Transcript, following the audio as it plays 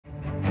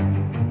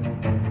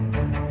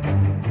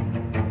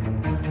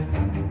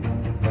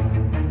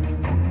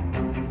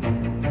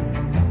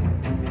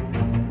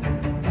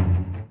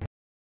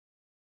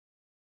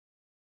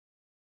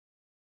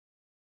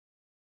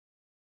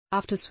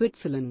After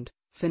Switzerland,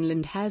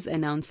 Finland has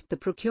announced the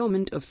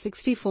procurement of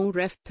 64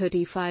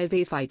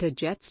 F-35A fighter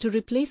jets to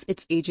replace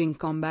its aging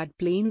combat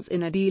planes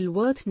in a deal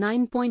worth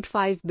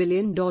 $9.5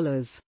 billion.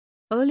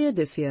 Earlier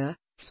this year,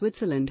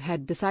 Switzerland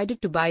had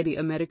decided to buy the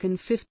American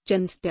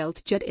 5th-gen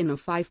stealth jet in a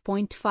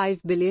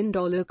 $5.5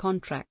 billion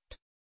contract.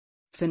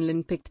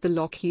 Finland picked the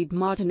Lockheed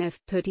Martin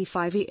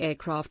F-35A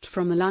aircraft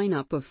from a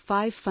lineup of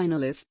 5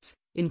 finalists,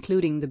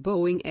 including the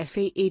Boeing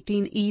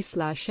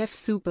F/A-18E/F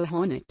Super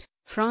Hornet,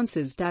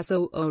 France's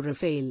Dassault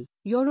Rafale,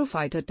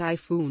 Eurofighter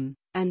Typhoon,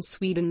 and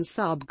Sweden's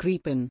Saab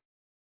Gripen.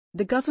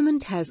 The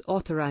government has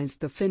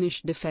authorized the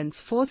Finnish Defense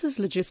Forces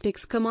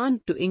Logistics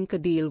Command to ink a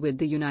deal with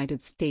the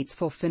United States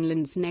for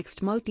Finland's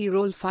next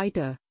multi-role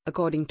fighter,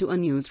 according to a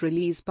news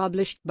release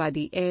published by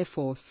the Air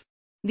Force.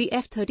 The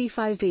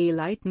F-35A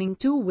Lightning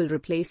II will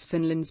replace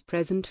Finland's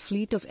present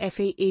fleet of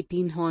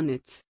F/A-18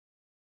 Hornets.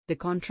 The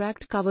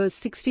contract covers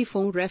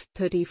 64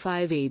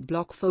 F-35A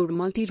Block 4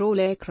 multi-role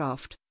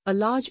aircraft, a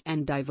large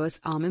and diverse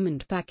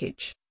armament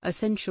package,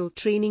 essential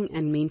training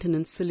and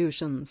maintenance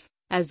solutions,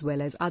 as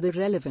well as other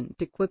relevant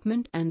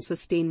equipment and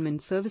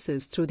sustainment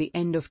services through the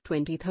end of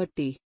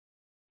 2030.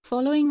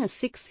 Following a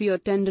 6-year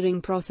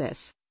tendering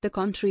process, the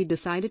country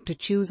decided to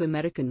choose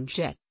American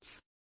jets.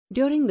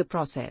 During the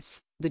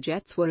process, the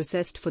jets were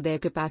assessed for their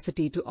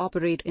capacity to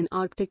operate in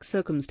Arctic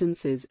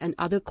circumstances and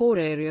other core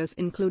areas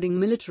including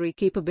military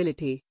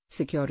capability,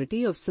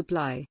 security of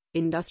supply,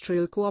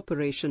 industrial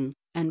cooperation,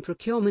 and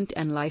procurement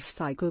and life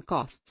cycle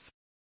costs.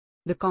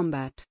 The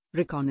combat,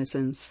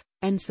 reconnaissance,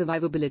 and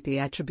survivability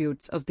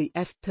attributes of the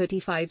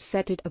F-35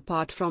 set it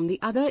apart from the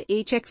other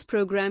HX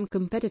program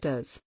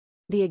competitors.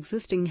 The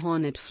existing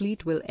Hornet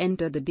fleet will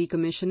enter the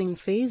decommissioning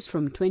phase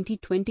from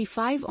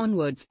 2025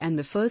 onwards, and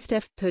the first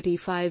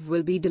F-35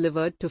 will be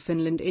delivered to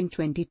Finland in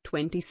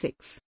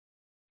 2026.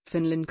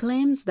 Finland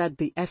claims that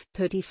the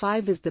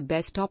F-35 is the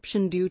best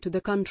option due to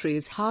the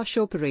country's harsh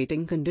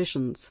operating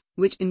conditions,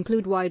 which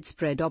include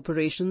widespread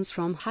operations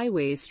from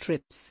highway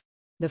strips.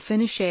 The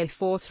Finnish Air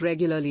Force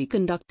regularly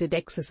conducted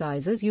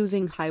exercises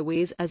using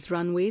highways as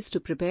runways to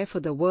prepare for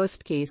the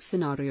worst-case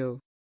scenario.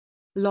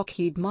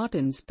 Lockheed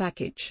Martin's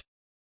package.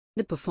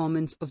 The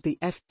performance of the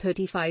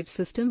F-35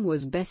 system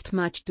was best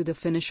matched to the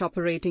Finnish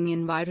operating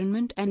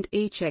environment and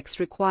HX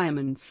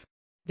requirements.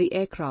 The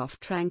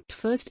aircraft ranked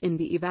first in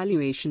the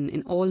evaluation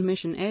in all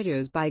mission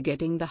areas by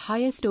getting the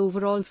highest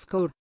overall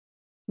score.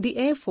 The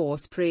Air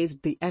Force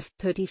praised the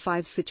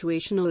F-35's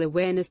situational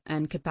awareness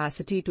and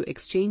capacity to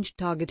exchange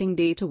targeting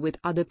data with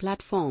other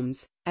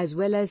platforms, as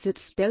well as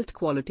its stealth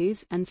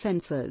qualities and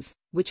sensors,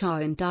 which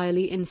are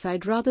entirely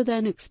inside rather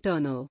than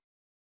external.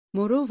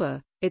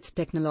 Moreover, its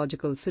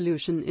technological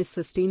solution is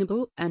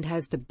sustainable and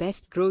has the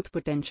best growth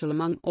potential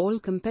among all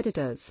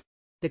competitors.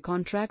 The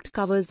contract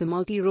covers the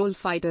multi-role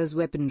fighter's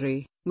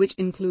weaponry, which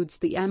includes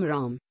the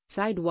AMRAAM,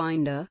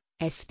 Sidewinder,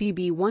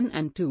 STB-1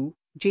 and 2,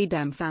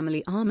 JDAM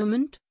family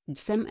armament,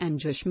 JSEM and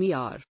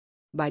JSHMER.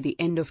 By the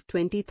end of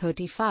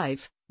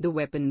 2035, the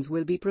weapons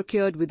will be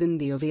procured within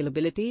the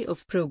availability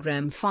of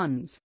program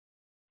funds.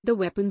 The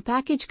weapon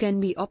package can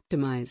be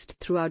optimized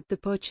throughout the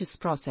purchase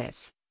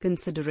process,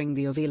 considering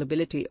the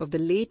availability of the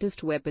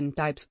latest weapon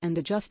types and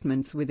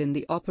adjustments within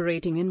the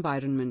operating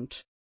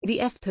environment. The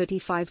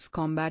F-35's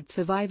combat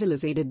survival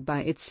is aided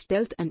by its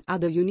stealth and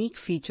other unique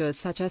features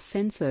such as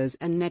sensors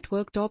and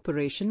networked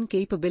operation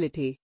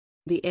capability.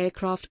 The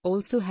aircraft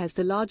also has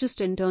the largest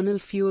internal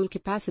fuel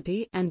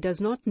capacity and does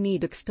not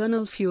need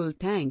external fuel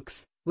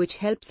tanks, which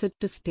helps it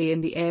to stay in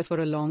the air for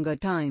a longer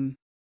time.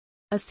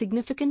 A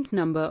significant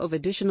number of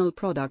additional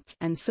products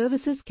and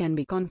services can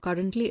be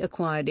concurrently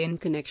acquired in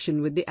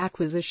connection with the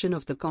acquisition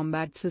of the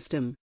combat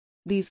system.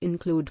 These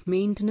include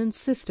maintenance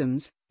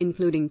systems,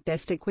 including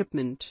test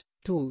equipment,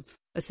 tools,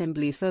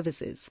 assembly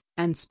services,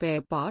 and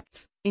spare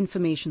parts,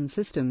 information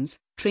systems,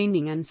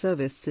 training and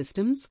service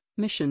systems,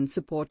 mission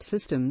support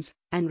systems,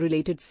 and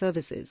related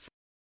services.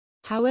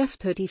 How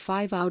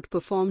F-35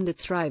 outperformed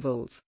its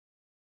rivals.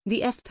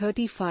 The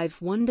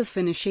F-35 won the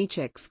Finnish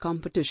HX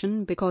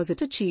competition because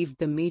it achieved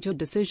the major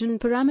decision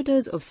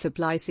parameters of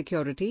supply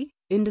security,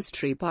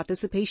 industry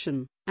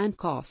participation, and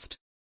cost.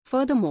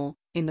 Furthermore,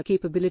 in the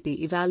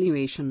capability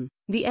evaluation,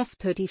 the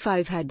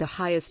F-35 had the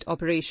highest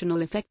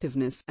operational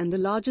effectiveness and the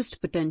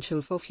largest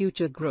potential for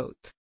future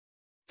growth.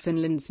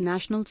 Finland's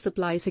national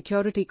supply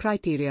security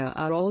criteria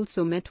are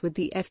also met with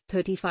the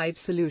F-35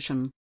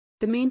 solution.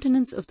 The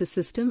maintenance of the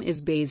system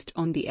is based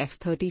on the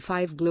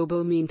F-35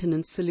 Global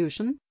Maintenance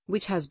Solution,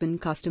 which has been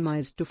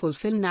customized to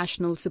fulfill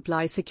national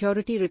supply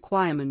security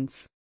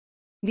requirements.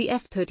 The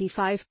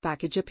F-35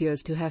 package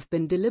appears to have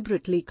been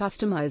deliberately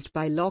customized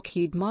by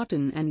Lockheed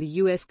Martin and the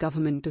US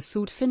government to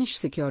suit Finnish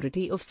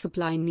security of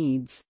supply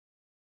needs.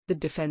 The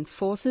defense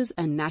forces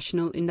and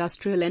national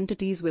industrial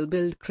entities will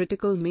build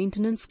critical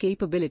maintenance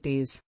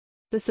capabilities.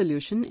 The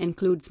solution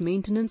includes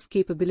maintenance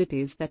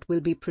capabilities that will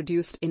be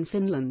produced in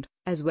Finland,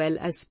 as well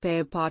as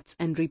spare parts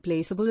and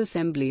replaceable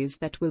assemblies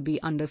that will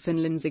be under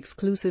Finland's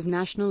exclusive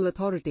national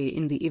authority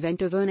in the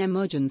event of an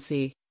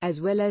emergency,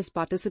 as well as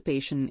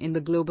participation in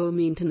the global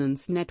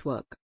maintenance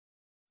network.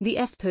 The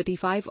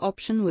F-35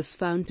 option was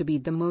found to be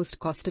the most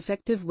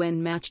cost-effective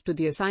when matched to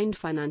the assigned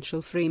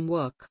financial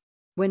framework.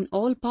 When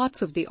all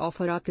parts of the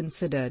offer are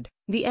considered,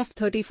 the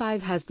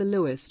F-35 has the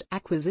lowest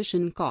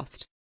acquisition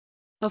cost.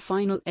 A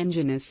final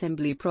engine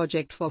assembly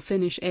project for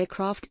Finnish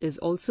aircraft is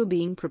also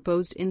being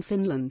proposed in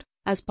Finland,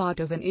 as part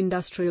of an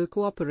industrial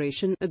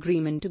cooperation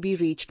agreement to be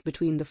reached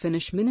between the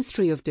Finnish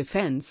Ministry of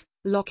Defence,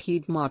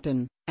 Lockheed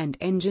Martin, and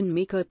engine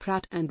maker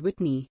Pratt &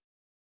 Whitney.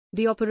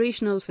 The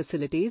operational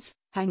facilities,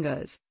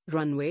 hangars,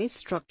 runway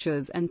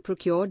structures and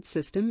procured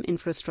system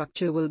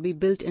infrastructure will be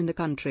built in the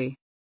country.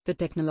 The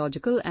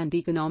technological and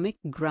economic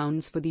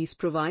grounds for these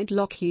provide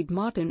Lockheed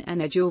Martin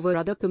an edge over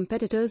other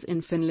competitors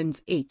in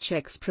Finland's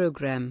HX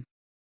program.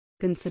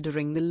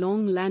 Considering the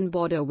long land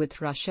border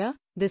with Russia,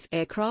 this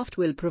aircraft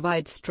will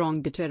provide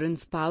strong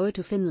deterrence power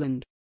to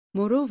Finland.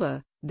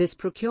 Moreover, this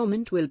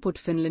procurement will put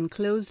Finland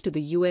close to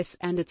the US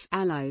and its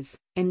allies,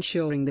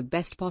 ensuring the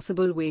best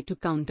possible way to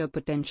counter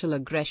potential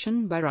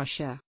aggression by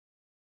Russia.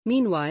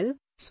 Meanwhile,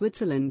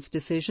 Switzerland's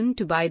decision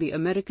to buy the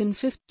American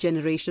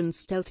fifth-generation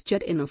stealth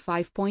jet in a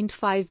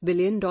 $5.5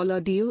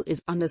 billion deal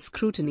is under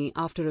scrutiny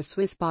after a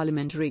Swiss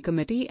parliamentary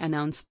committee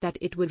announced that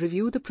it would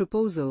review the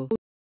proposal.